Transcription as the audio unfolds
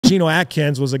Geno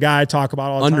Atkins was a guy I talk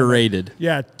about all the time. Underrated.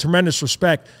 Yeah, tremendous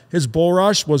respect. His bull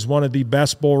rush was one of the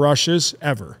best bull rushes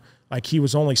ever. Like, he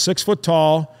was only 6 foot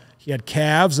tall. He had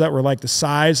calves that were like the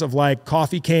size of like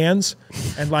coffee cans.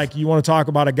 And like, you want to talk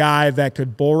about a guy that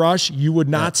could bull rush, you would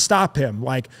not stop him.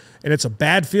 Like, and it's a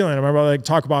bad feeling. I remember like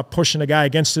talk about pushing a guy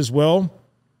against his will.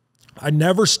 I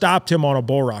never stopped him on a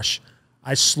bull rush.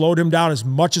 I slowed him down as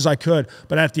much as I could.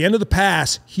 But at the end of the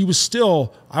pass,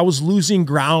 I was losing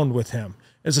ground with him.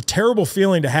 It's a terrible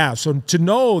feeling to have. So to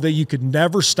know that you could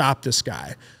never stop this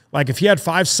guy, like if he had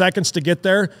 5 seconds to get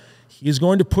there, he's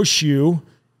going to push you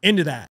into that.